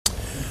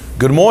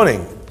Good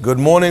morning. Good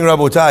morning,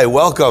 Rabotai.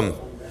 Welcome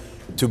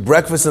to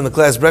Breakfast in the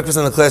Class. Breakfast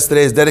in the Class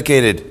today is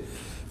dedicated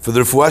for the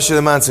Refuah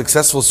Shlema and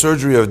successful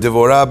surgery of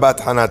Devorah Bat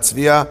Hanat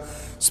Tzvia,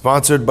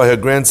 sponsored by her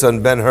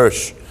grandson Ben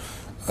Hirsch.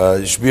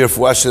 Shbir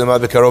Refuah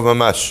Shlema Bekarov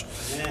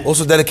Mamash.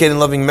 Also dedicated in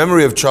loving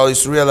memory of Charlie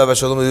Surya Alav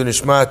Shalom Ledu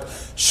Nishmat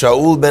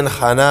Shaul Ben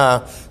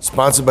Hana,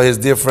 sponsored by his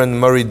dear friend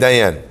Murray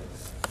Dayan.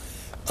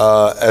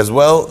 As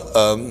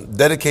well,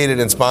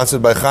 dedicated and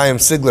sponsored by Chaim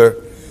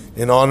Sigler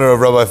in honor of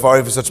Rabbi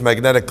Fari for such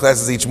magnetic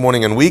classes each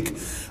morning and week.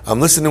 I'm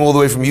listening all the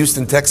way from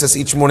Houston, Texas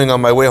each morning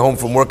on my way home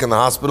from work in the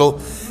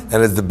hospital,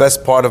 and it's the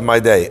best part of my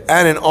day.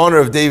 And in honor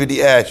of David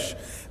E. Ash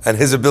and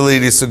his ability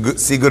to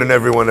see good in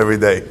everyone every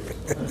day.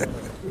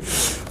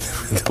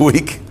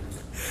 The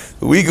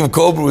week of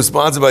Cobra was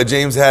sponsored by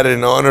James Haddad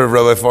in honor of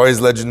Rabbi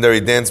Fari's legendary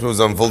dance moves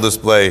on full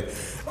display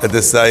at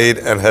the Saeed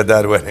and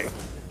Haddad wedding.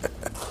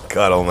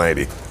 God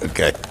Almighty.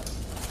 Okay.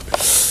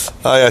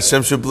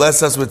 Hashem should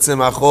bless us with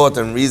simachot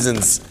and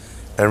reasons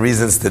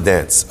to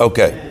dance.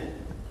 Okay.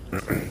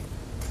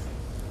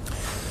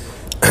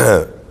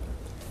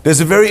 There's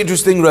a very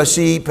interesting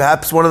Rashi,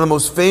 perhaps one of the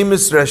most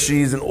famous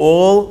Rashis in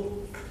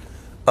all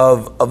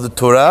of the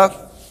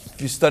Torah,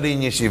 if you study in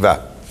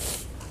yeshiva.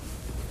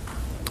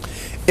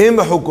 In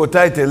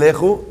Bechukotai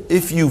telechu,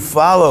 if you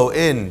follow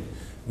in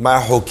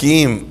my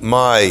hukim,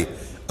 my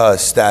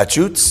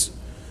statutes,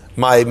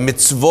 my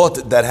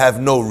mitzvot that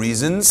have no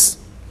reasons,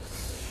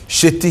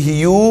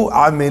 shetihiyu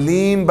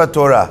amelim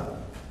batorah.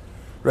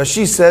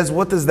 Rashi says,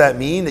 what does that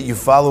mean? That you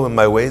follow in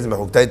my ways,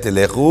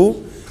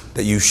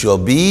 that you shall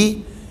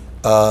be,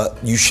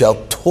 you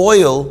shall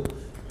toil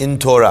in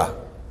Torah.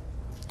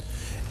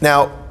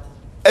 Now,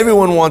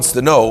 everyone wants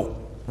to know,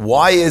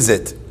 why is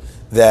it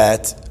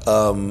that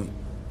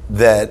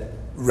that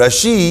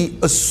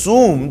Rashi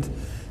assumed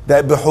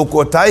that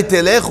Bechukotai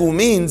telechu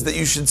means that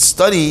you should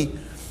study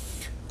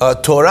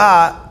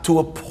Torah to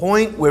a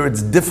point where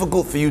it's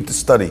difficult for you to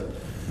study,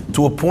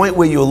 to a point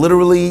where you're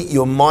literally,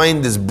 your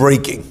mind is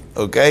breaking,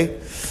 okay?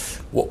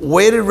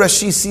 Where did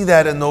Rashi see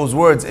that in those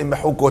words, in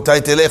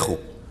Bechukotai telechu?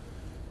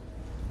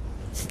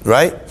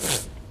 Right?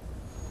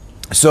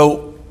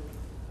 So,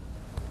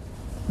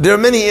 there are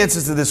many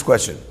answers to this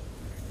question.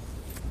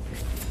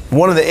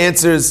 One of the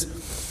answers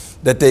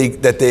that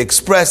they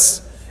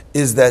express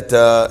is that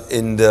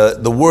in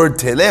the word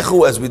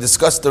telechu, as we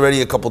discussed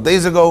already a couple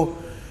days ago,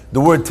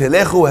 the word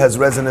telechu has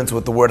resonance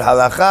with the word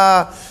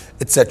halacha,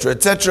 etc.,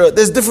 etc.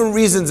 There's different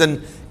reasons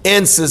and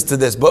answers to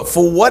this, but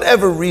for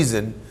whatever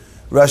reason,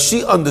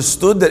 Rashi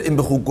understood that in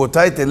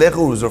Bechukotai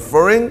telechu was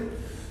referring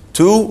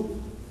to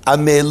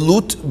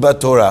amelut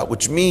batorah,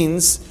 which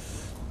means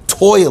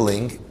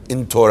toiling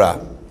in Torah.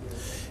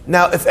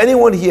 Now, if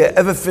anyone here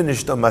ever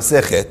finished a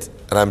masechet,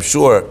 and I'm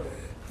sure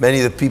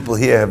many of the people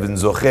here have been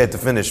zocheh to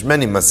finish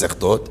many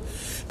masechtot,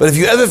 but if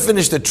you ever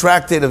finished a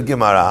tractate of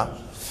Gemara,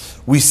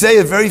 we say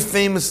a very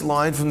famous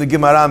line from the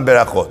Gemara in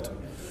Berachot.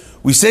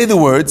 We say the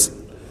words,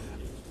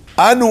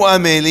 Anu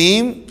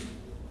amelim,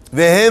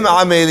 vehem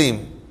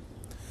amelim.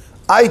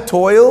 I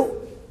toil,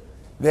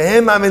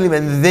 vehem amelim,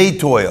 and they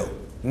toil.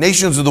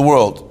 Nations of the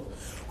world.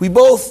 We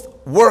both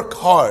work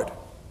hard.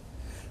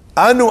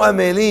 Anu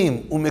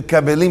amelim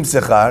umekabelim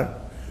sechar.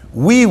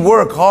 We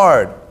work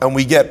hard and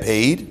we get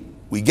paid.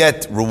 We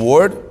get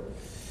reward.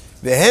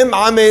 Vehem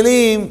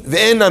amelim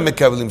ve'ena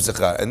mekabelim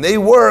sechar. And they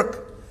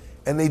work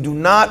and they do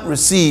not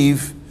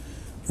receive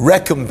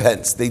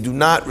recompense. They do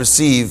not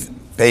receive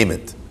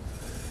payment.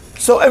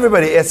 So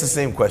everybody asks the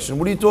same question.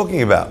 What are you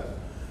talking about?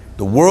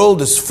 The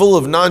world is full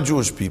of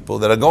non-Jewish people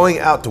that are going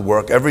out to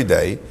work every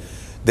day.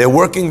 They're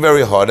working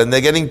very hard and they're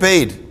getting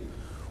paid.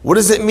 What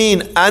does it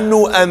mean?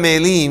 Anu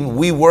amelim,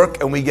 we work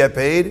and we get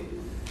paid,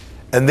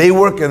 and they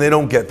work and they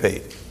don't get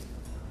paid.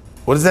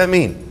 What does that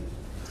mean?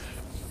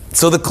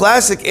 So the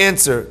classic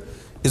answer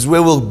is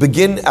where we'll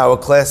begin our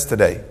class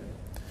today.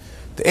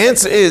 The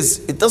answer is,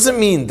 it doesn't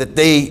mean that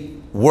they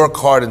work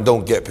hard and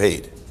don't get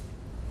paid.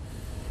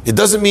 It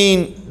doesn't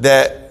mean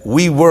that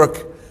we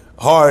work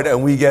hard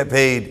and we get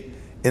paid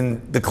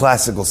in the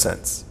classical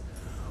sense.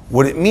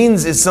 What it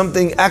means is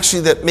something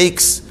actually that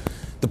makes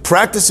the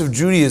practice of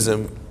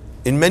Judaism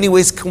in many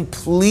ways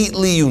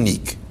completely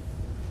unique.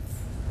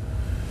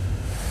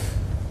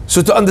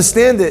 So to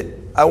understand it,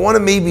 I want to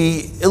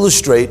maybe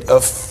illustrate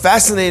a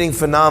fascinating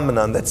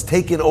phenomenon that's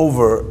taken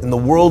over in the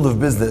world of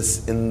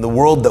business, in the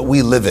world that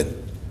we live in.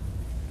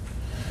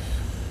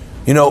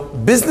 You know,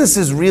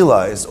 businesses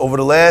realized over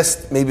the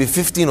last maybe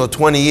 15 or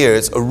 20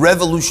 years a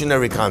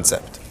revolutionary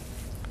concept.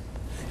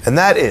 And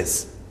that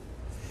is,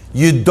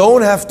 you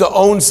don't have to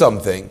own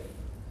something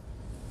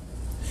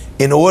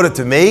in order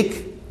to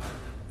make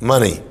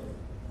money.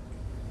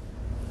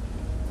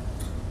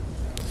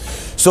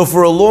 So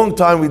for a long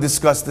time, we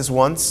discussed this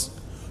once,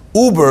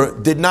 Uber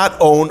did not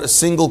own a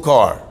single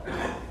car.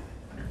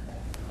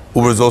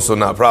 Uber is also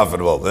not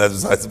profitable, but that's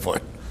besides the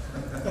point.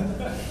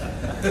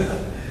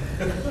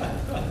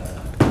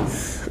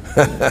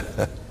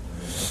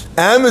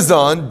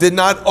 Amazon did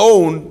not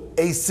own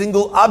a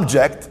single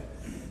object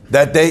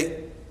that they...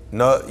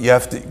 No, you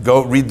have to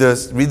go read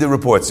the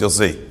reports, you'll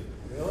see.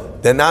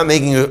 They're not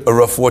making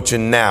a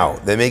fortune now.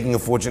 They're making a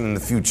fortune in the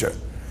future.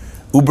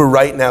 Uber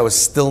right now is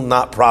still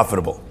not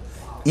profitable,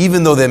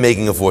 even though they're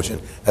making a fortune.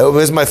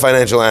 Where's my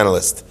financial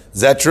analyst?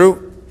 Is that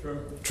true?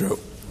 True.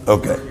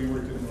 Okay.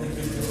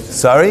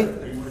 Sorry?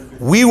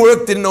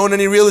 WeWork didn't own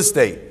any real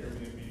estate.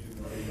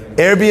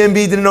 Airbnb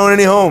didn't own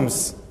any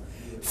homes.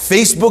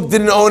 Facebook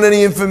didn't own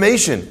any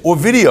information or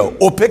video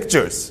or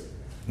pictures.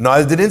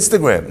 Neither did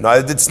Instagram.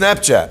 Neither did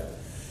Snapchat.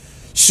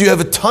 So you have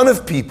a ton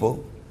of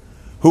people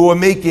who are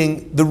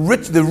making the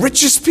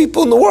richest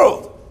people in the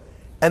world,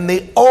 and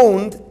they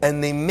owned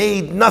and they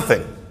made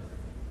nothing.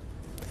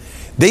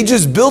 They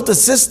just built a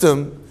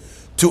system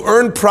to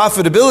earn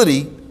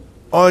profitability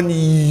on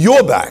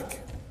your back.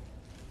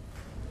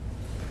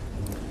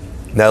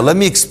 Now let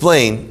me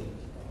explain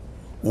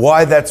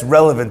why that's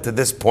relevant to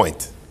this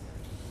point.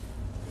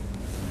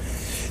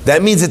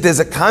 That means that there's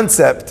a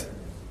concept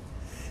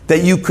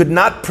that you could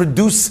not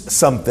produce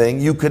something,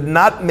 you could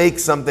not make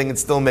something and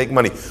still make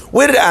money.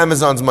 Where did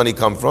Amazon's money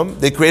come from?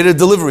 They created a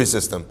delivery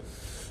system.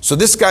 So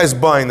this guy's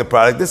buying the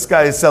product, this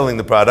guy is selling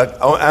the product.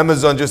 Oh,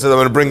 Amazon just said, I'm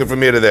going to bring it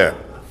from here to there.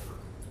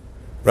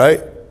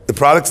 Right? The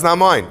product's not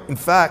mine. In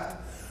fact,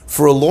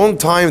 for a long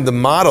time, the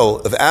model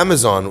of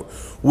Amazon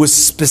was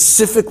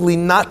specifically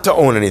not to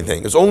own anything.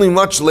 It was only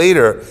much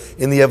later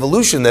in the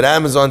evolution that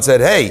Amazon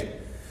said, hey,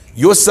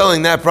 you're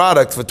selling that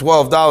product for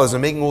 $12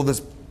 and making all this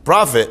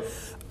profit.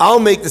 I'll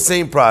make the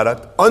same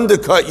product,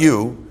 undercut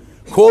you,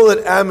 call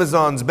it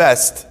Amazon's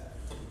best,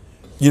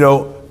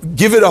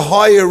 give it a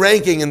higher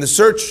ranking in the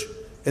search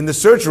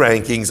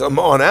rankings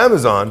on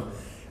Amazon,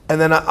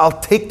 and then I'll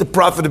take the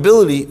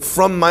profitability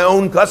from my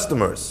own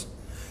customers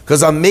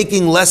because I'm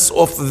making less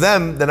off of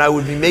them than I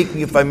would be making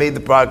if I made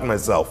the product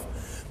myself.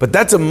 But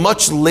that's a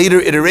much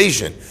later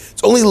iteration.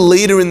 It's only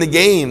later in the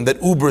game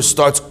that Uber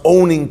starts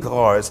owning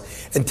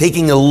cars and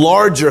taking a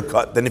larger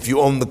cut than if you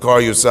own the car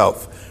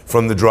yourself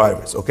from the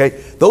drivers, okay?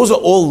 Those are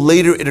all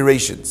later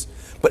iterations.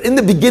 But in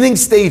the beginning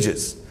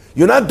stages,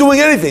 you're not doing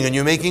anything and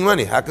you're making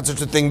money. How could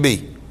such a thing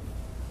be?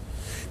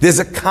 There's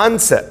a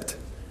concept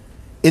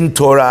in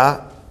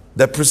Torah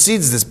that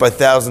precedes this by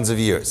thousands of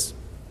years.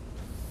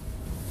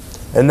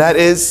 And that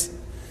is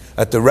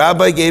that the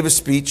rabbi gave a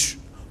speech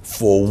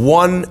for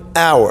 1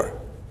 hour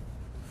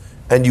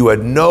and you had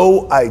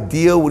no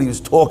idea what he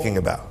was talking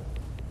about.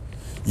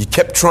 You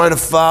kept trying to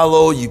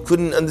follow, you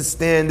couldn't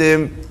understand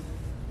him.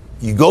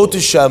 You go to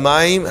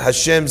Shamayim,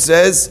 Hashem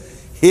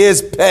says,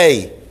 here's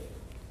pay.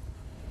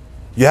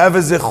 You have a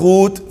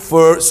zechut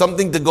for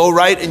something to go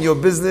right in your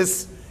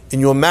business, in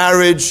your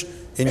marriage,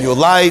 in your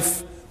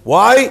life.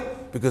 Why?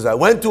 Because I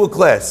went to a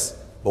class.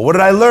 But what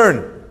did I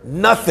learn?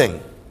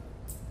 Nothing.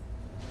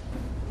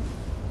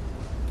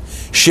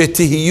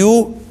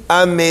 Shetihiyu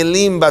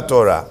amelim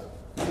baTorah.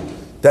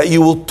 That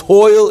you will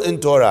toil in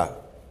Torah.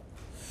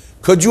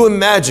 Could you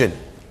imagine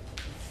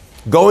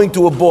going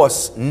to a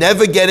boss,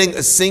 never getting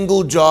a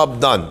single job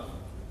done?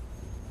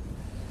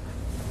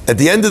 At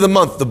the end of the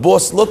month, the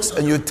boss looks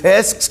and your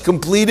tasks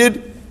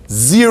completed,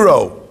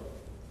 0.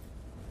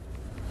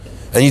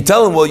 And you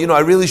tell him, well, I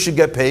really should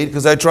get paid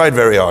because I tried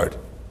very hard.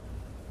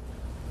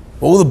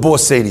 What will the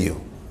boss say to you?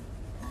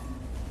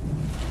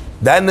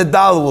 That and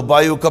 $1 will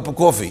buy you a cup of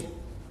coffee.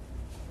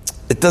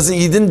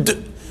 You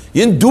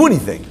didn't do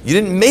anything. You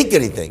didn't make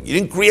anything. You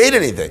didn't create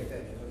anything.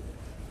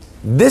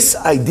 This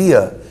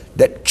idea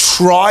that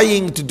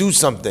trying to do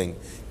something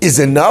is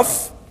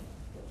enough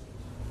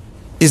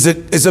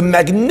is a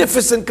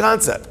magnificent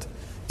concept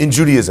in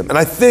Judaism. And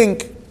I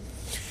think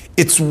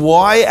it's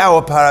why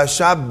our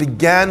parasha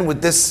began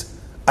with this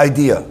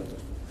idea.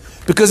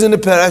 Because in the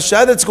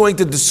parasha that's going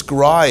to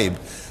describe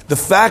the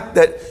fact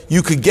that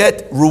you could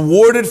get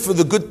rewarded for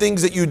the good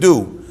things that you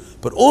do,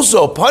 but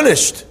also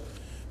punished.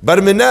 Bar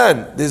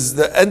Minan,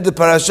 the end of the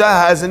parasha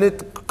has in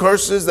it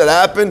curses that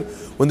happen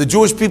when the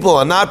Jewish people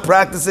are not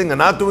practicing and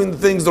not doing the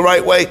things the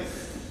right way.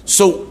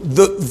 So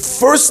the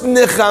first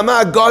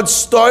nechama, God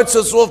starts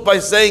us off by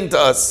saying to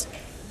us,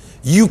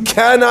 you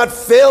cannot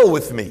fail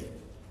with me.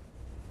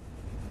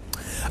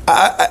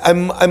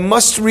 I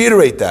must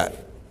reiterate that.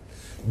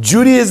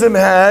 Judaism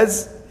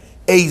has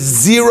a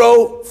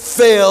 0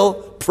 fail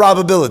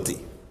probability.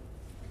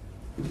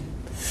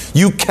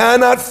 You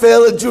cannot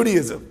fail at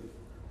Judaism.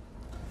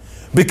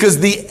 Because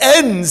the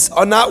ends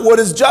are not what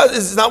is judged.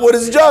 It's not what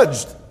is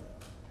judged.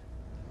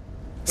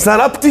 It's not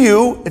up to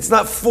you. It's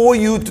not for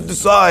you to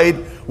decide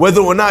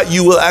whether or not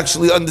you will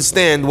actually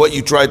understand what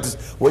you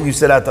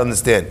set out to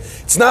understand.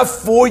 It's not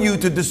for you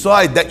to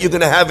decide that you're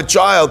going to have a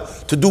child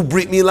to do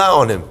Brit Milah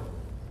on him.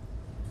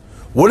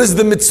 What is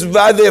the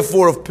mitzvah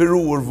therefore of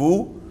Piru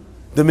Urvu?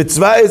 The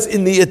mitzvah is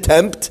in the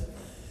attempt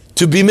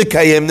to be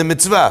Mekayem the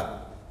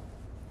mitzvah.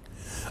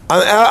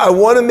 I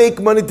want to make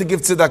money to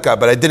give tzedakah,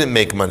 but I didn't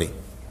make money.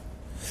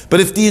 But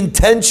if the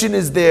intention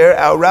is there,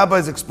 our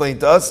rabbis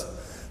explained to us,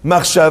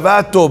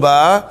 machshava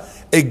tova,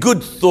 a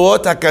good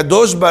thought,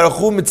 hakadosh baruch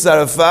hu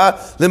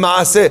mitzarafa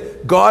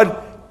lemaaseh. God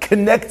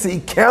connects it, He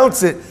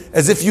counts it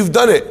as if you've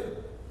done it.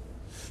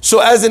 So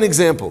as an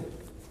example,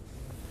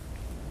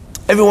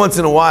 every once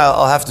in a while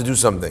I'll have to do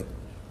something.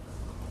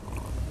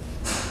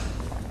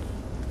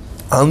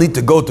 I'll need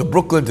to go to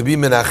Brooklyn to be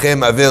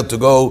Menachem Avil, to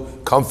go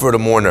comfort a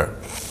mourner.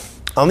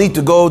 I'll need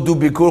to go do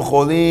Bikur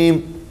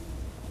Cholim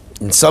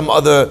in some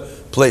other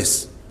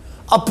place.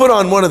 I'll put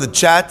on one of the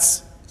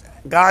chats,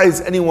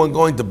 guys, anyone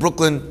going to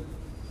Brooklyn?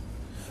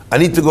 I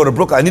need to go to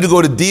Brooklyn. I need to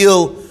go to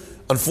Deal.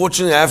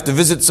 Unfortunately, I have to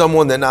visit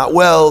someone. They're not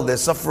well. They're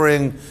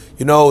suffering.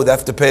 They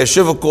have to pay a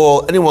shiva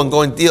call. Anyone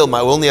going to Deal? We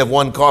only have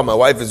one car. My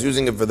wife is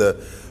using it for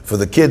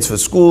the kids, for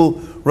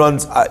school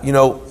runs.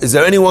 Is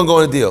there anyone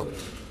going to Deal?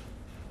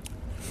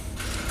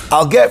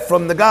 I'll get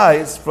from the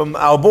guys, from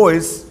our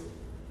boys,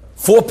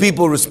 4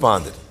 people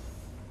responded.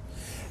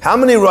 How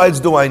many rides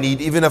do I need,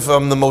 even if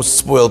I'm the most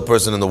spoiled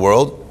person in the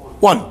world?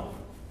 1.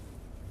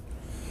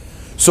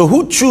 So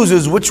who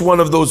chooses which one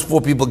of those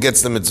 4 people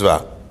gets the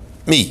mitzvah?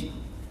 Me.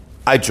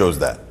 I chose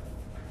that.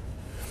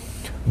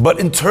 But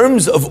in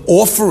terms of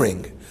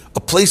offering a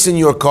place in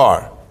your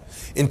car,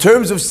 in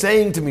terms of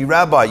saying to me,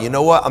 Rabbi, you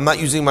know what? I'm not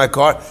using my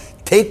car.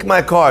 Take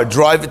my car,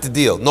 drive it to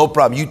Deal. No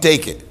problem. You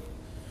take it.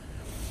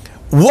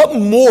 What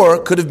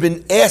more could have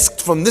been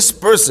asked from this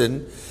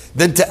person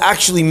than to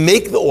actually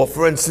make the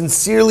offer and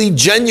sincerely,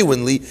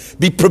 genuinely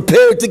be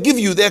prepared to give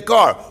you their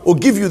car or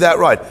give you that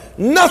ride?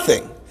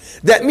 Nothing.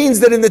 That means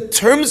that in the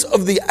terms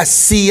of the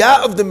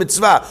asiyah of the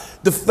mitzvah,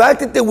 the fact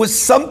that there was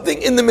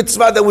something in the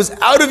mitzvah that was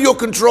out of your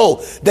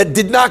control, that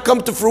did not come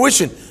to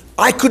fruition,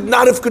 I could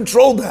not have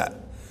controlled that.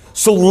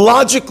 So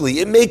logically,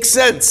 it makes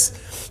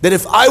sense that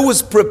if I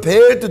was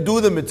prepared to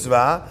do the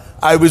mitzvah,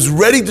 I was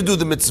ready to do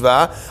the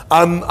mitzvah,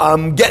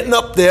 I'm getting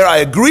up there, I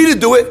agree to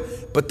do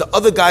it, but the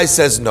other guy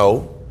says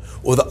no,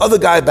 or the other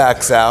guy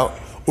backs out,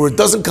 or it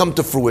doesn't come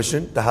to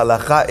fruition, the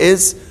halacha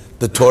is,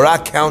 the Torah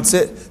counts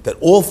it, that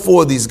all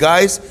 4 of these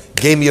guys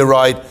gave me a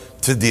ride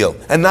to Deal.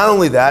 And not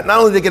only that, not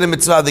only they get a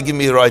mitzvah, they give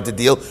me a ride to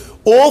Deal,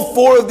 all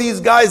 4 of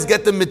these guys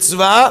get the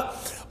mitzvah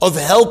of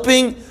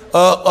helping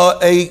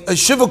a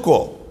shiva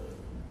call,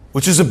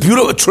 which is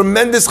a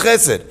tremendous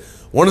chesed.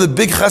 One of the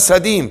big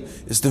chasadim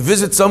is to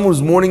visit someone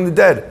who's mourning the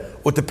dead,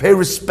 or to pay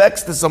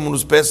respects to someone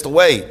who's passed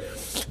away.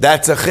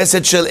 That's a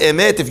chesed shel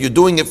emet if you're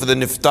doing it for the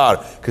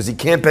niftar, because he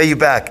can't pay you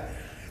back.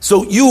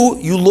 So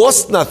you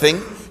lost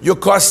nothing. Your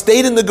car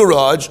stayed in the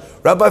garage.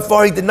 Rabbi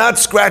Fari did not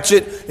scratch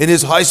it in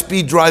his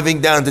high-speed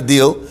driving down to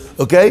Deal.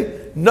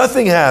 Okay?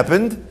 Nothing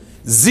happened.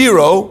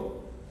 0.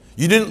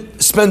 You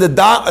didn't spend a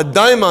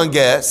dime on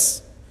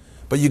gas,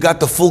 but you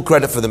got the full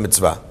credit for the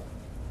mitzvah.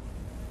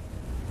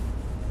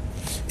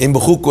 In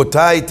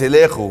Bechukotai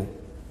telechu,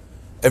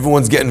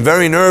 everyone's getting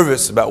very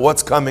nervous about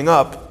what's coming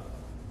up,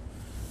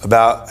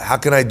 about how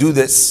can I do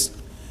this?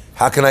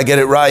 How can I get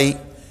it right?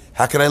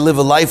 How can I live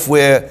a life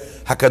where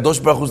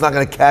HaKadosh Baruch Hu's not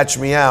going to catch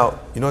me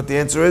out? You know what the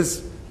answer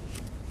is?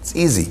 It's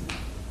easy.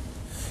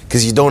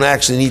 Because you don't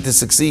actually need to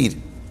succeed.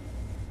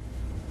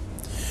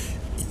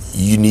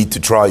 You need to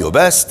try your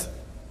best.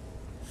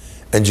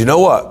 And you know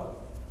what?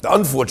 The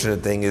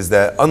unfortunate thing is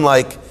that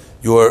unlike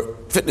your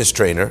fitness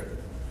trainer,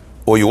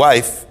 or your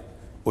wife,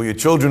 or your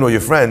children, or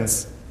your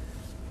friends,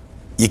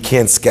 you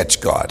can't sketch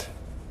God.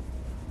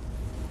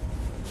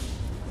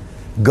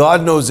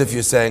 God knows if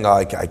you're saying,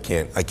 I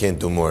can't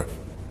do more.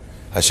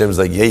 Hashem's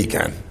like, yeah, you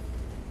can.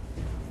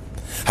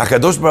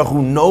 HaKadosh Baruch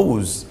Hu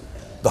knows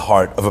the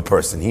heart of a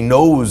person. He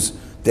knows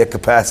their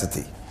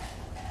capacity.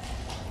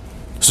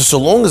 So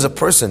long as a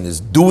person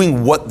is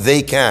doing what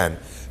they can,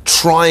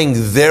 trying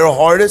their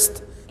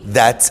hardest,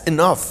 that's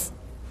enough.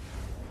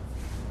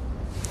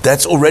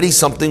 That's already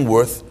something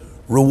worth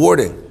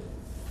rewarding.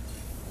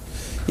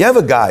 You have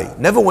a guy,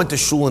 never went to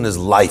shul in his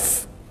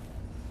life.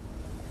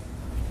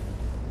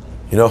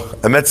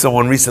 I met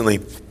someone recently.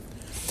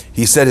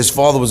 He said his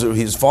father was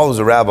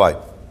a rabbi.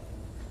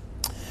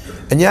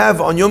 And you have,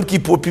 on Yom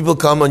Kippur, people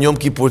come on Yom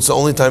Kippur, it's the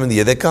only time in the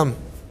year they come.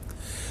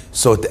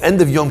 So at the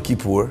end of Yom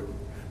Kippur,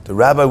 the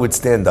rabbi would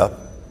stand up,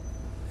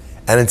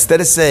 and instead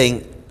of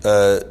saying,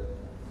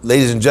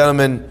 ladies and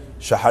gentlemen,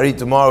 Shahari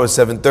tomorrow is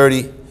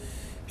 7:30,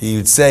 he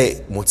would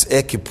say,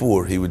 Motzei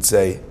Kippur, he would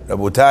say,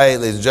 Rabotai,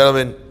 ladies and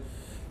gentlemen,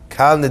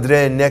 Kal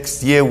Nidre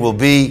next year will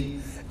be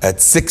at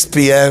 6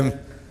 p.m.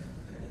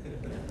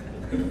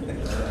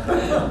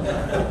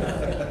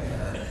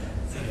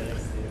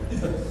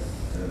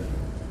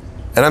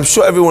 And I'm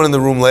sure everyone in the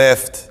room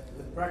laughed.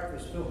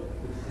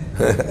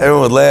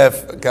 Everyone would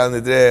laugh. Kal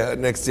Nidre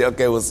next year,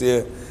 okay, we'll see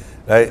you.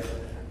 Right?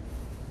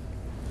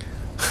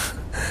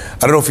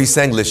 I don't know if he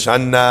sang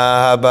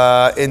Lishana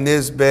Haba in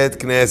this Bet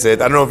Knesset.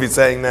 I don't know if he's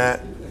saying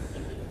that.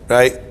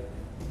 Right?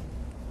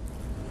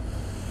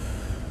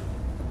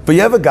 But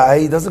you have a guy,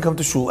 he doesn't come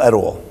to shul at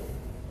all.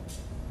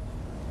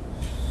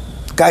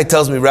 Guy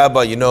tells me,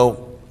 Rabbi,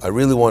 I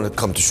really want to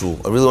come to shul.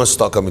 I really want to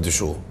start coming to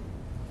shul.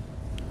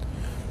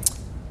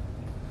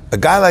 A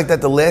guy like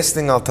that, the last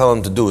thing I'll tell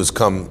him to do is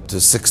come to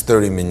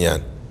 6:30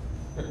 minyan.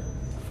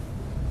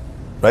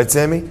 Right,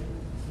 Sammy?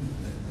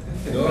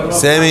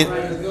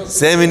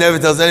 Sammy never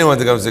tells anyone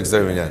to come to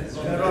 6:30 minyan.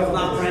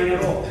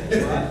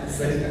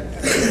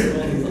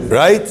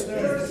 Right?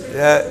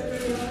 Yeah.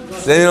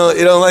 Sammy,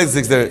 you don't like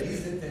 6:30.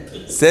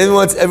 Sammy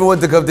wants everyone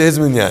to come to his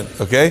minyan,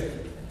 okay?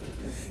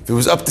 If it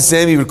was up to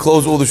Sammy, he would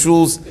close all the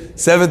shuls.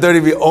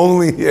 7:30 be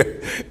only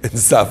here in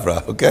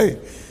Safra, okay?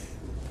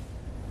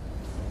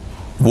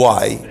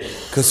 Why?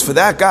 Because for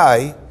that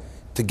guy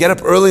to get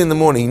up early in the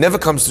morning, he never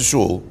comes to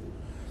shul,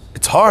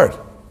 it's hard.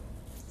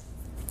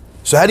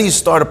 So how do you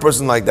start a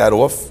person like that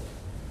off?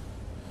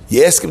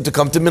 You ask him to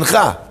come to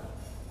mincha.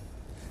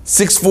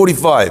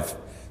 6:45.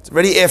 It's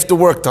already after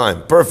work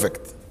time.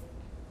 Perfect.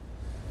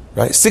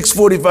 Right?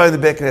 6:45 in the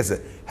back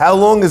Knesset. How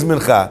long is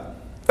mincha?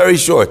 Very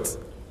short.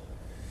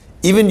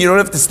 Even you don't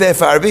have to stay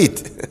for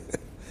arbit.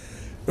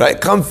 Right?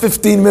 Come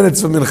 15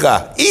 minutes for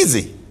mincha.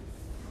 Easy.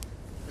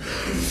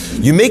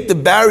 You make the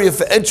barrier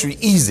for entry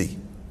easy.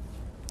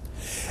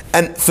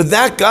 And for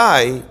that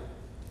guy,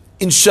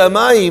 in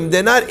Shamayim,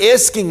 they're not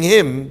asking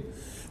him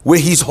where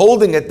he's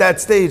holding at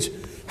that stage,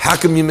 how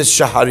come you missed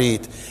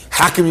Shaharit?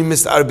 How come you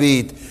missed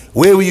Arbit?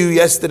 Where were you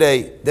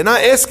yesterday? They're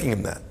not asking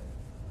him that.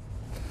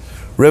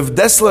 Rev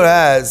Dessler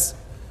has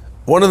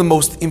one of the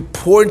most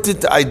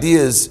important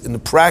ideas in the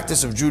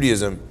practice of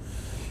Judaism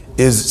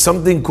is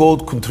something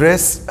called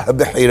Kuntres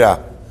HaBehira,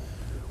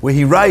 where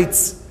he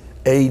writes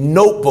a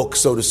notebook,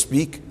 so to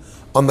speak,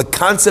 on the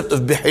concept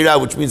of Behira,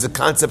 which means the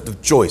concept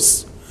of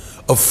choice,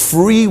 of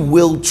free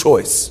will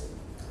choice.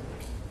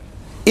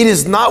 It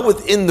is not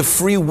within the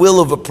free will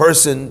of a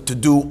person to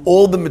do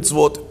all the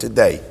mitzvot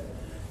today.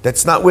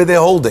 That's not where they're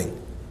holding.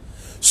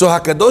 So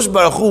HaKadosh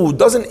Baruch Hu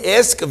doesn't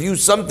ask of you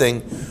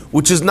something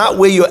which is not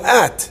where you're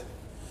at.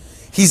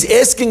 He's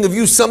asking of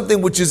you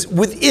something which is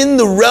within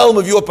the realm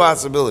of your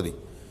possibility,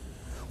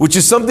 which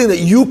is something that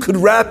you could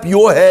wrap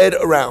your head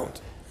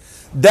around.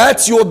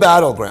 That's your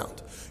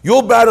battleground.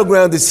 Your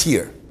battleground is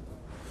here.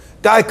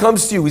 Guy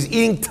comes to you, he's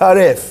eating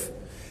taref.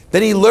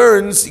 Then he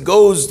learns, he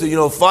goes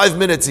to, 5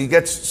 minutes, he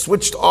gets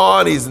switched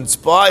on, he's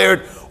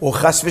inspired, or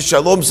chas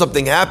v'shalom,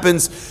 something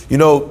happens, he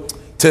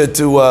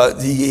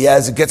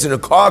gets in a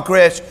car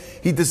crash.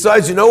 He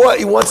decides, you know what,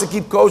 he wants to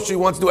keep kosher, he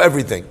wants to do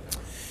everything.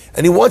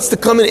 And he wants to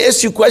come and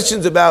ask you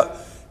questions about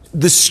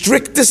the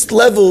strictest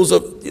levels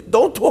of,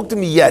 don't talk to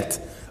me yet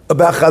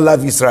about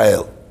Chalav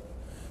Yisrael.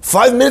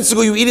 5 minutes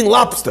ago you were eating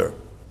lobster.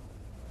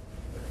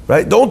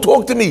 Right? Don't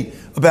talk to me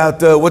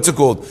about,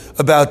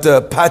 about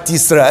Pat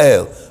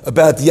Yisrael,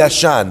 about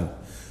Yashan.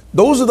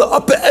 Those are the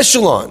upper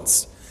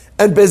echelons.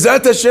 And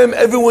Bezat Hashem,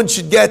 everyone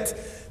should get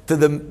to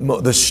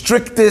the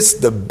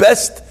strictest, the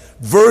best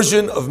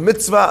version of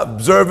mitzvah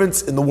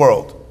observance in the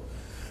world.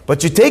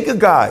 But you take a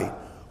guy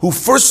who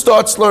first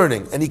starts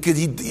learning, and he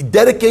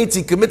dedicates,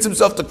 he commits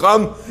himself to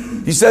come.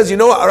 He says, you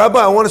know what, Rabbi,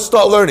 I want to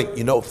start learning.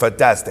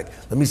 Fantastic.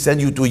 Let me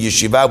send you to a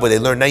yeshiva where they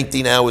learn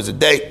 19 hours a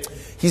day.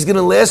 He's going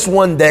to last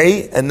one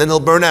day, and then he'll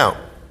burn out.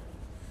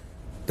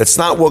 That's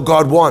not what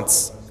God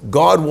wants.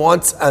 God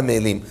wants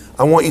amelim.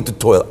 I want you to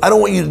toil. I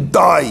don't want you to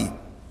die.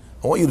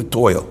 I want you to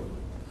toil.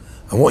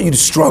 I want you to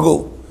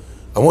struggle.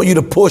 I want you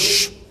to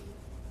push.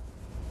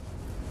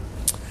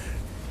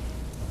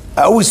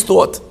 I always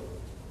thought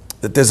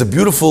that there's a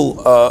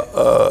beautiful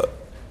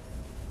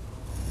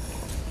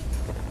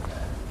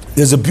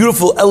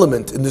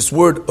element in this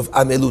word of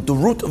amelut. The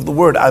root of the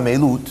word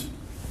amelut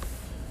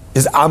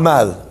is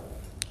amal.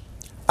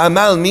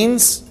 Amal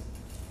means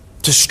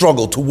to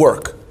struggle, to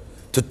work,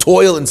 to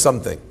toil in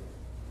something.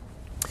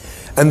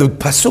 And the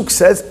pasuk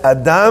says,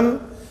 Adam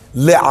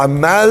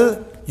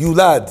le'amal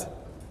yulad.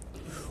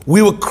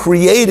 We were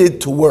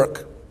created to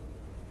work.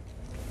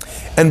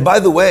 And by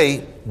the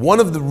way, one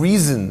of the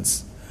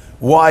reasons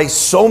why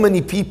so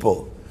many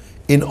people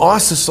in our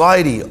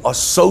society are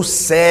so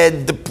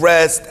sad,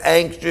 depressed,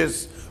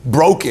 anxious,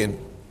 broken,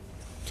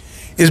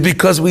 is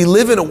because we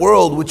live in a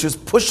world which is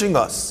pushing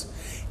us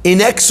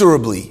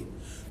inexorably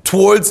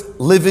towards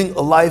living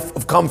a life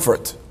of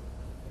comfort.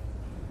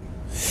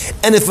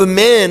 And if a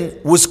man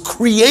was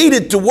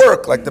created to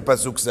work, like the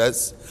pasuk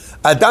says,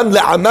 Adam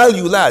le'amal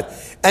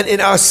yulad, and in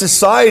our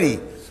society,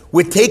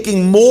 we're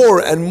taking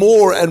more and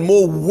more and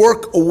more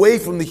work away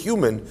from the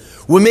human.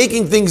 We're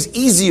making things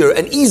easier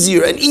and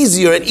easier and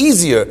easier and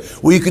easier,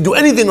 where you can do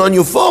anything on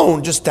your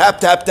phone, just tap,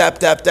 tap, tap,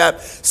 tap, tap,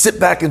 sit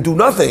back and do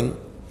nothing.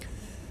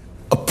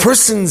 A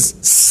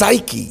person's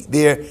psyche,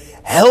 their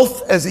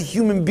health as a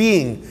human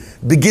being,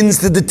 begins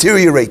to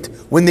deteriorate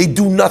when they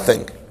do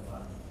nothing.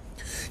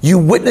 You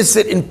witness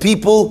it in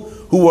people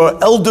who are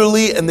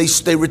elderly and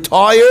they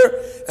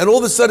retire, and all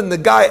of a sudden the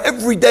guy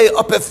every day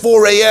up at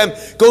 4 a.m.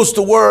 goes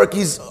to work,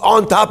 he's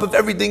on top of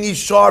everything, he's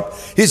sharp,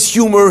 his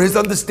humor, his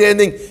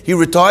understanding, he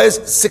retires.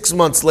 6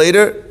 months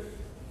later,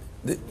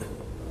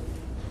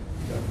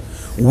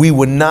 we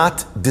were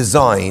not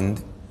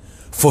designed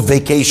for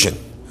vacation.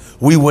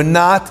 We were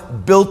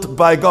not built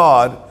by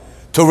God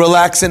to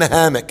relax in a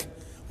hammock.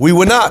 We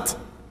were not.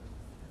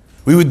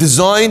 We were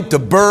designed to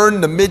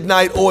burn the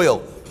midnight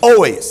oil,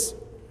 always.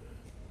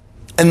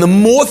 And the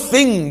more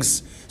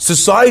things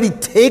society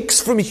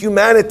takes from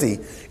humanity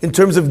in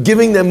terms of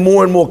giving them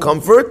more and more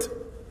comfort,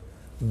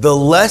 the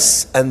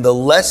less and the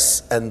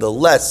less and the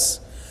less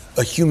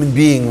a human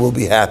being will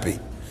be happy,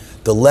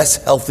 the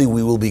less healthy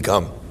we will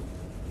become.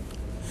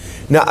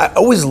 Now, I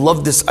always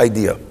loved this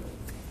idea.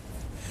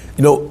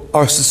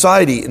 Our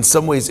society in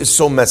some ways is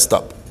so messed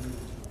up.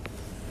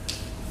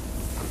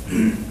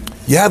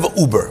 You have an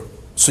Uber,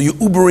 so you're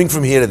Ubering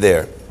from here to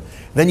there.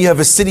 Then you have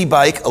a city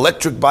bike,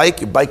 electric bike,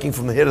 you're biking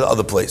from here to the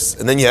other place.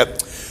 And then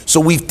so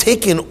we've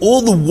taken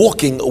all the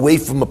walking away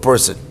from a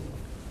person.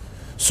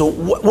 So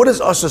what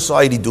does our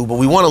society do? But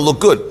we want to look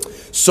good.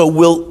 So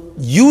we'll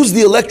use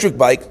the electric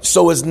bike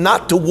so as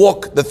not to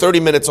walk the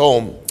 30 minutes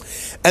home,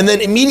 and then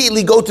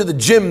immediately go to the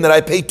gym that I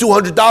pay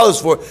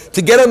 $200 for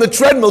to get on the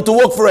treadmill to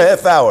walk for a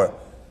half hour.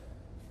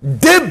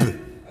 Dib!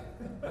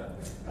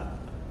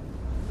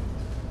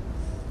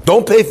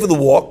 Don't pay for the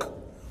walk.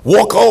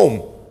 Walk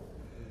home.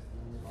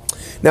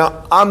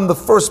 Now, I'm the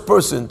first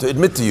person to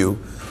admit to you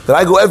that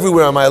I go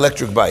everywhere on my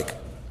electric bike.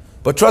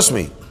 But trust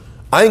me,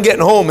 I ain't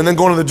getting home and then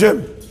going to the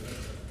gym.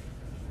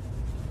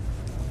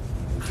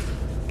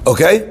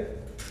 Okay?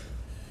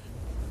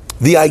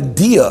 The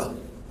idea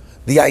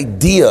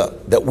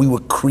that we were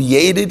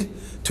created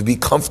to be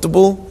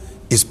comfortable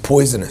is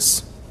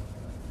poisonous.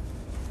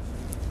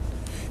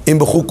 In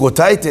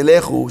Bechukotai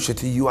telechu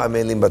shetiyu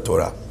amelim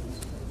b'Torah.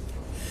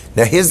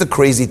 Now here's the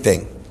crazy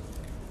thing.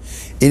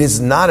 It is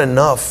not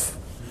enough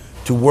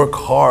to work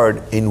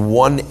hard in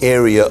one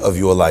area of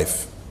your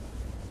life.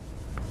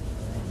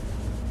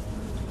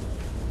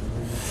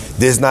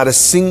 There's not a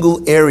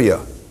single area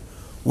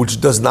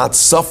which does not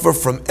suffer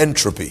from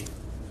entropy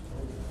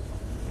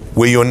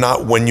when you're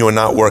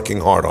not working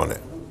hard on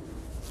it.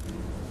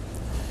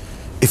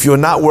 If you're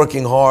not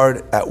working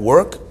hard at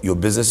work, your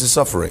business is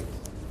suffering.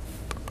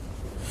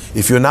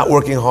 If you're not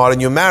working hard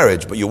in your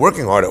marriage, but you're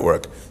working hard at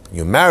work,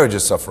 your marriage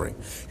is suffering.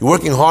 You're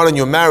working hard on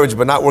your marriage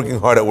but not working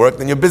hard at work,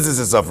 then your business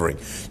is suffering.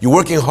 You're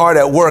working hard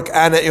at work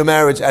and at your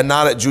marriage and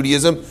not at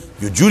Judaism,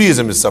 your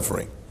Judaism is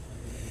suffering.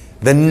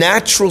 The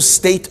natural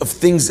state of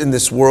things in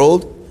this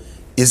world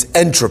is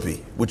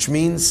entropy, which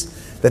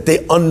means that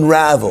they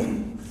unravel,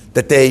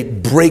 that they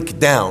break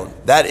down.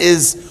 That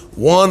is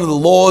one of the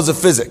laws of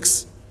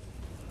physics.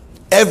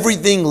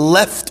 Everything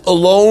left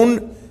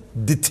alone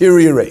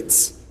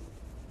deteriorates.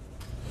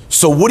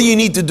 So what do you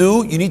need to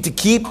do? You need to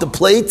keep the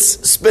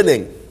plates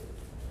spinning.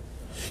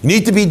 You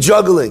need to be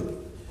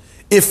juggling.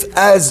 If,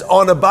 as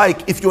on a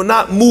bike, if you're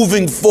not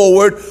moving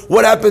forward,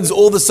 what happens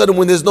all of a sudden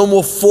when there's no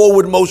more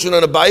forward motion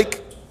on a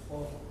bike?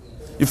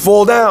 You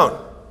fall down.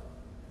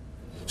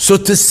 So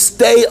to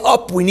stay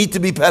up, we need to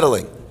be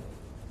pedaling.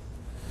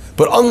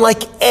 But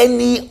unlike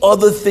any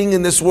other thing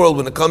in this world,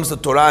 when it comes to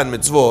Torah and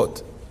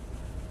mitzvot,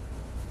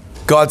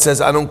 God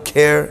says, I don't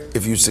care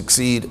if you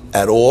succeed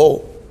at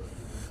all.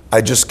 I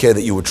just care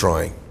that you were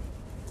trying.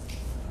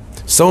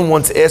 Someone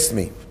once asked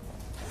me,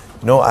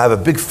 I have a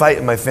big fight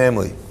in my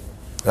family.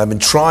 And I've been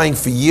trying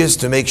for years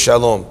to make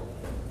shalom.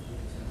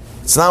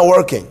 It's not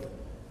working.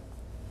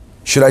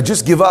 Should I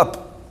just give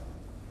up?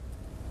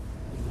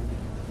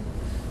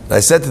 And I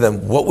said to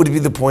them, what would be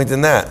the point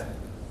in that?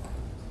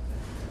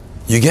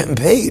 You're getting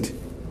paid.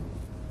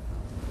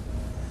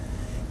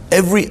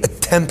 Every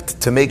attempt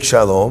to make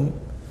shalom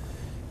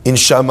in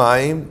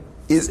Shamayim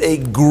is a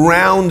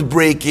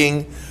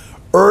groundbreaking,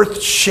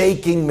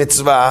 earth-shaking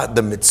mitzvah,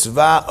 the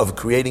mitzvah of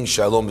creating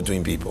shalom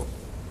between people.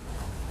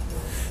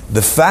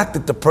 The fact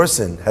that the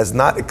person has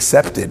not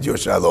accepted your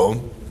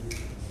shalom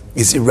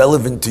is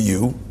irrelevant to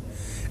you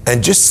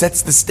and just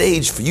sets the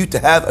stage for you to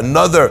have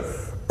another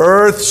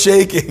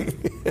earth-shaking,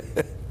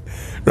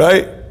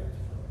 right,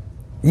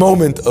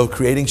 moment of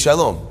creating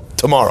shalom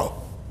tomorrow.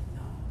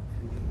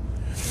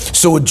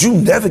 So a Jew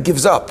never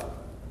gives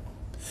up,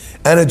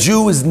 and a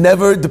Jew is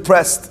never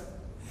depressed,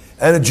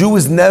 and a Jew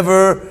is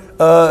never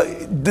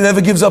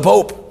gives up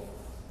hope,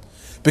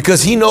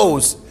 because he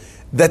knows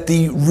that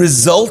the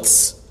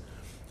results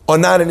are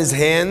not in his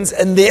hands,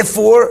 and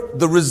therefore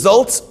the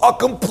results are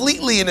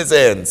completely in his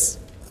hands.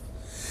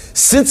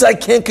 Since I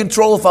can't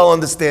control if I'll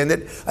understand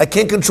it, I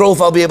can't control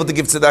if I'll be able to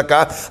give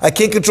tzedakah, I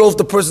can't control if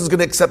the person's going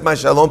to accept my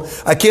shalom,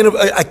 I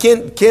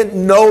can't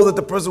know that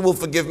the person will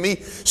forgive me,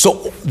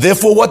 so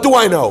therefore what do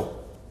I know?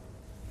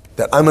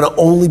 That I'm going to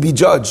only be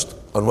judged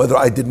on whether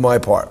I did my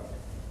part.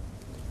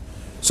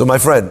 So my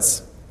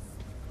friends,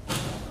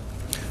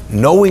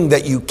 knowing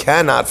that you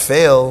cannot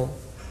fail,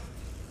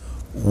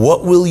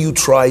 what will you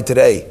try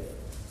today?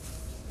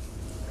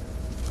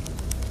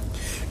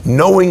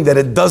 Knowing that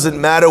it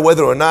doesn't matter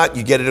whether or not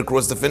you get it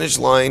across the finish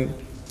line,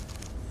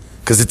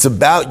 because it's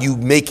about you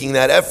making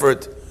that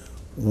effort,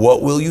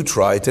 what will you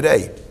try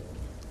today?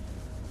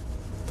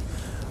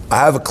 I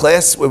have a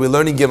class where we're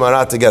learning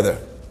Gemara together.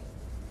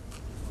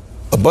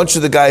 A bunch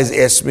of the guys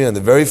asked me on the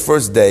very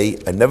first day,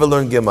 I never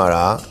learned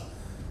Gemara,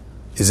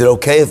 is it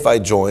okay if I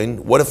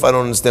join? What if I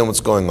don't understand what's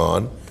going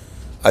on?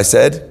 I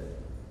said,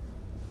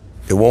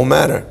 it won't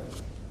matter.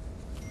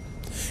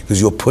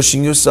 Because you're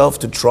pushing yourself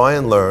to try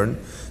and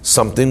learn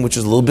something which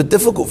is a little bit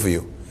difficult for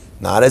you.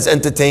 Not as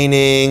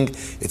entertaining,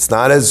 it's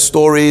not as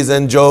stories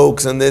and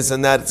jokes and this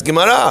and that, it's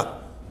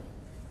Gemara.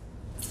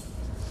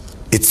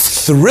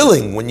 It's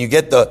thrilling when you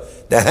get the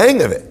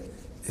hang of it.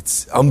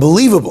 It's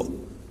unbelievable.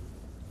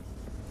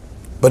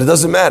 But it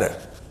doesn't matter.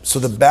 So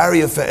the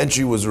barrier for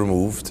entry was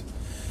removed,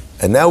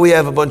 and now we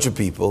have a bunch of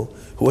people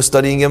who are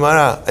studying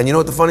Gemara. And you know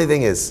what the funny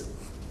thing is?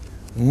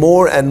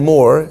 More and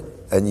more,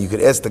 and you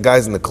could ask the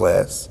guys in the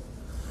class,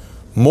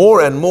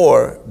 more and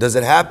more does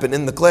it happen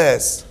in the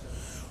class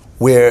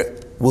where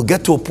we'll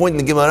get to a point in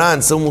the Gemara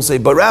and someone will say,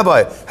 but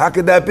Rabbi, how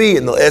could that be?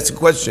 And they'll ask a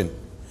question.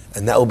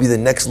 And that will be the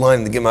next line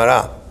in the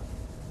Gemara.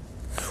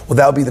 Or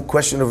that will be the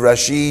question of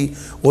Rashi,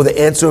 or the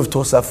answer of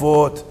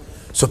Tosafot.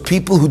 So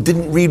people who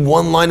didn't read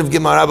one line of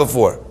Gemara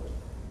before,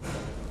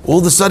 all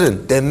of a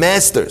sudden, they're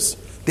masters.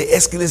 They're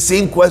asking the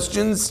same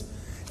questions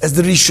as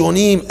the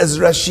Rishonim, as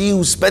Rashi,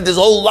 who spent his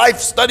whole life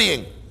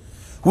studying,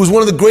 who was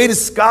one of the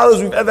greatest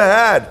scholars we've ever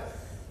had.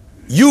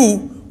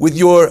 You, with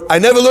your, I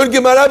never learned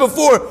Gemara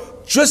before,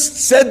 just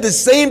said the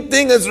same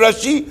thing as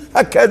Rashi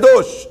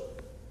HaKadosh.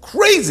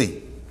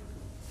 Crazy.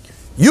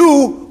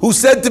 You, who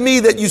said to me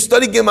that you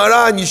studied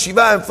Gemara and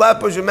Yeshiva and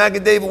Flatbush and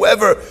Magadav,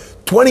 whoever,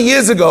 20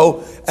 years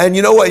ago, and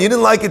you know what, you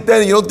didn't like it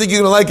then, and you don't think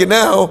you're going to like it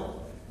now.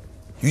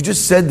 You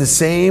just said the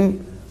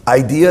same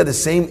idea,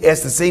 asked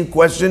the same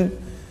question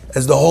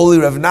as the holy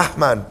Rav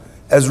Nachman,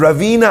 as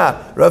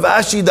Ravina, Rav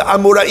Ashi, the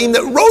Amoraim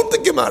that wrote the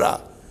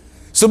Gemara.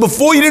 So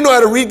before you didn't know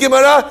how to read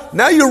Gemara,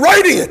 now you're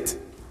writing it.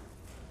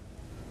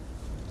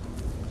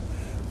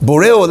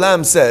 Borei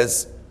Olam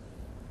says,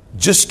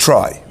 just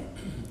try.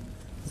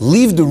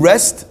 Leave the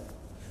rest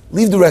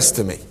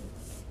to me.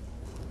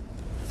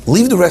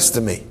 Leave the rest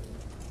to me.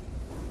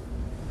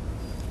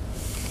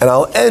 And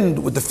I'll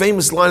end with the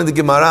famous line of the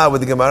Gemara, where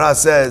the Gemara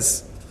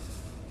says,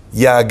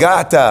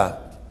 Yagata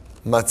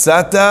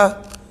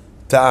matzata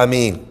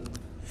ta'amin.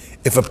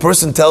 If a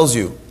person tells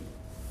you,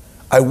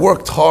 I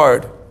worked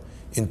hard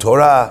in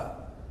Torah,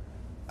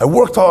 I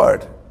worked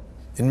hard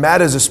in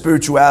matters of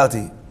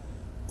spirituality,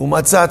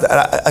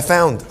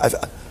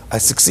 umatzata, I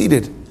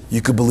succeeded,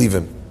 you could believe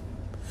him.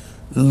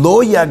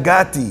 Lo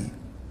yagati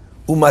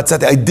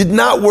umatzata, I did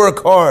not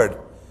work hard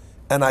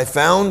and I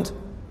found,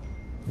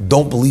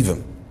 don't believe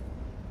him.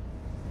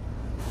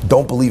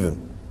 Don't believe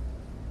him.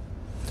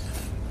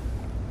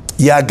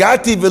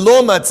 Yagati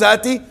velo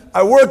matzati,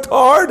 I worked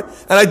hard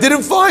and I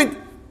didn't find,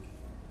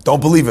 don't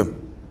believe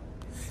him.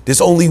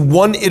 There's only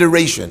one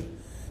iteration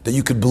that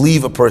you could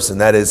believe a person,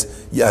 that is,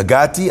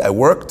 Yagati, I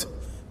worked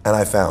and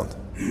I found.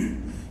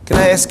 Can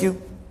I ask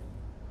you,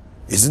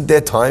 isn't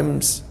there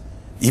times,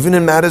 even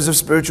in matters of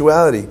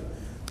spirituality,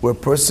 where a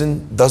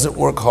person doesn't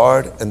work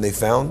hard and they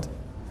found?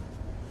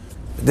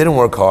 They didn't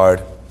work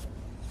hard.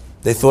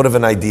 They thought of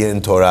an idea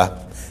in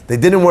Torah. They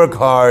didn't work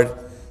hard.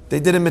 They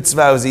did a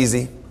mitzvah, it was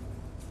easy.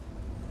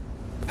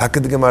 How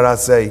could the Gemara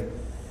say,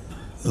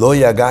 Lo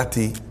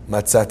yagati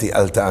matzati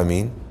al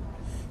ta'amin?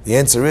 The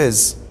answer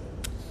is,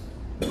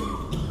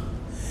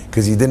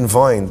 because you didn't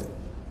find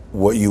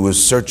what you were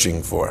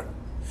searching for.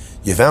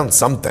 You found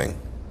something,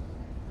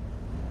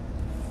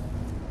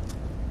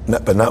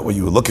 but not what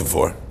you were looking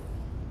for.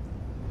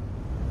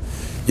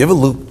 You ever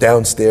look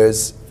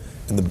downstairs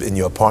in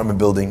your apartment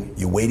building,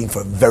 you're waiting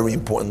for a very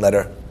important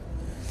letter,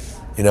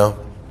 you know?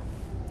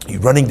 You're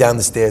running down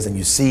the stairs and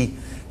you see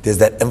there's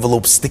that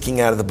envelope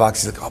sticking out of the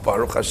box. You're like, oh,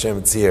 Baruch Hashem,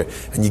 it's here.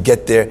 And you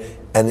get there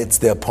and it's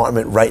the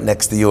apartment right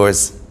next to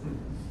yours.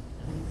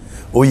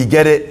 Or you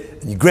get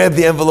it and you grab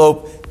the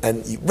envelope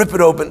and you rip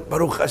it open.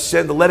 Baruch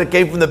Hashem, the letter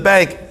came from the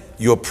bank.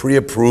 You're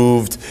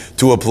pre-approved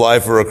to apply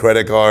for a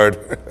credit card.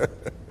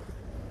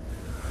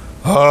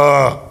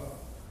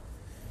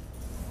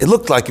 It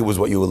looked like it was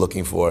what you were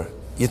looking for.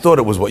 You thought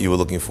it was what you were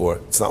looking for.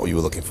 It's not what you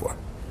were looking for.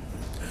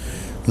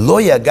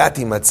 Lo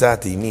yagati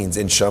matzati means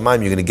in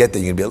Shamayim you're going to get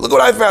there, you're going to be like, look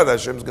what I found.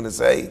 Hashem's going to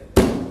say.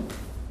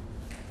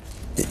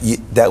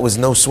 That was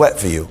no sweat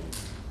for you.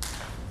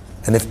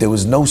 And if there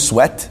was no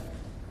sweat,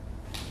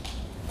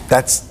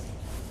 that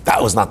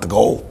was not the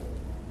goal.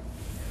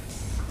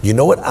 You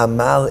know what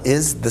amal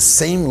is? The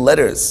same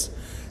letters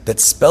that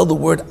spell the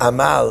word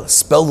amal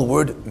spell the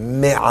word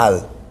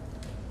me'al,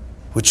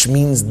 which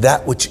means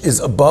that which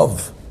is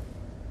above.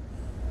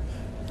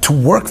 To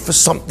work for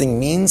something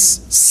means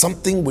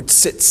something which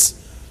sits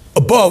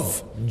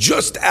above,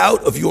 just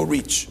out of your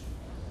reach.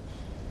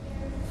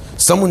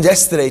 Someone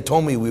yesterday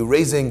told me we were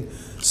raising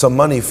some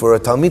money for a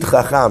Talmid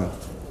Chacham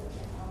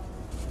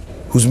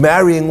who's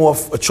marrying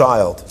off a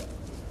child.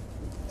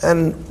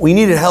 And we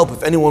needed help.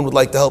 If anyone would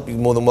like to help, you're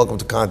more than welcome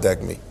to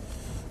contact me.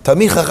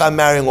 Talmid Chacham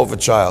marrying off a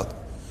child.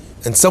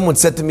 And someone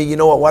said to me, you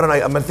know what,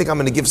 I'm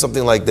going to give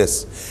something like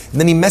this. And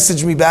then he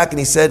messaged me back and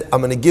he said,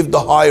 I'm going to give the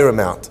higher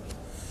amount.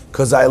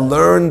 Because I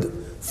learned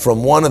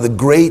from one of the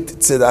great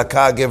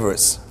tzedakah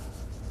givers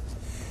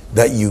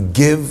that you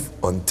give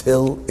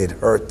until it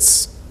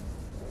hurts.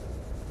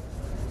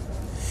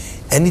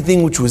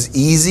 Anything which was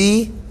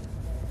easy,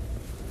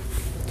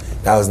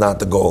 that was not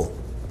the goal.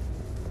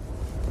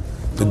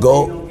 The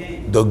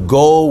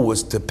goal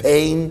was to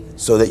pain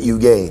so that you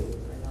gain.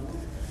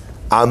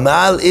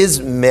 Amal is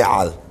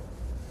me'al.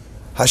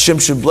 Hashem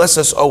should bless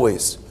us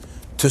always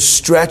to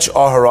stretch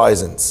our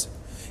horizons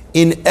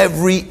in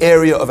every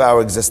area of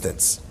our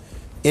existence,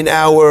 in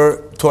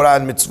our Torah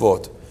and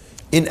mitzvot,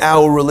 in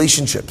our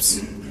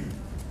relationships.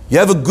 You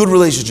have a good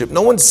relationship.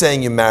 No one's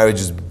saying your marriage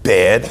is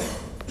bad,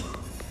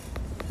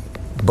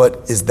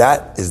 but is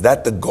that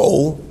the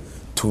goal,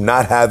 to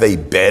not have a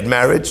bad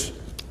marriage?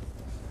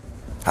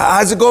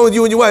 How's it going with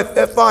you and your wife?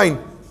 Fine.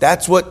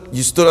 That's what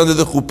you stood under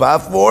the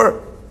chuppah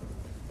for?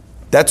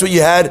 That's what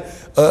you had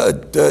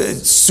a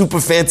super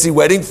fancy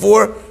wedding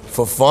for?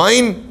 For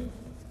fine?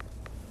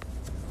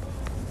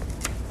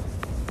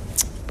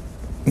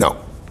 No.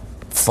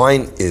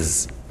 Fine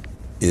is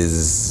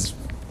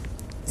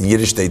in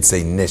Yiddish they'd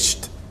say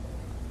nisht.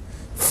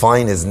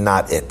 Fine is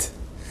not it.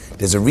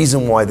 There's a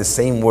reason why the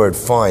same word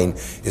fine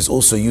is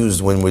also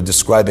used when we're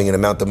describing an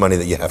amount of money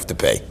that you have to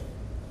pay.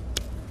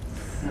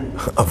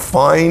 A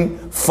fine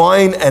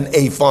and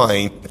a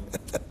fine.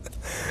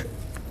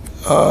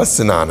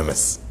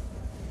 Synonymous.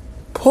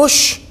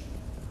 Push.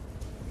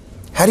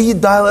 How do you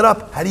dial it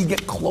up? How do you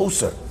get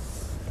closer?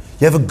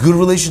 You have a good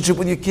relationship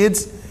with your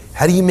kids?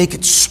 How do you make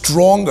it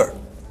stronger?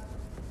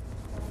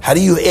 How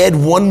do you add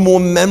one more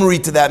memory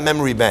to that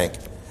memory bank?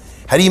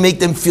 How do you make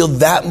them feel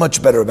that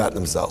much better about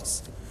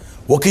themselves?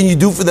 What can you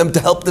do for them to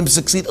help them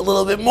succeed a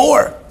little bit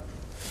more?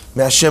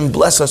 May Hashem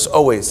bless us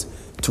always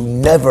to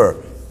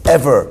never,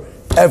 ever,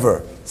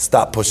 ever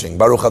stop pushing.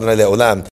 Baruch Adonai Le'olam.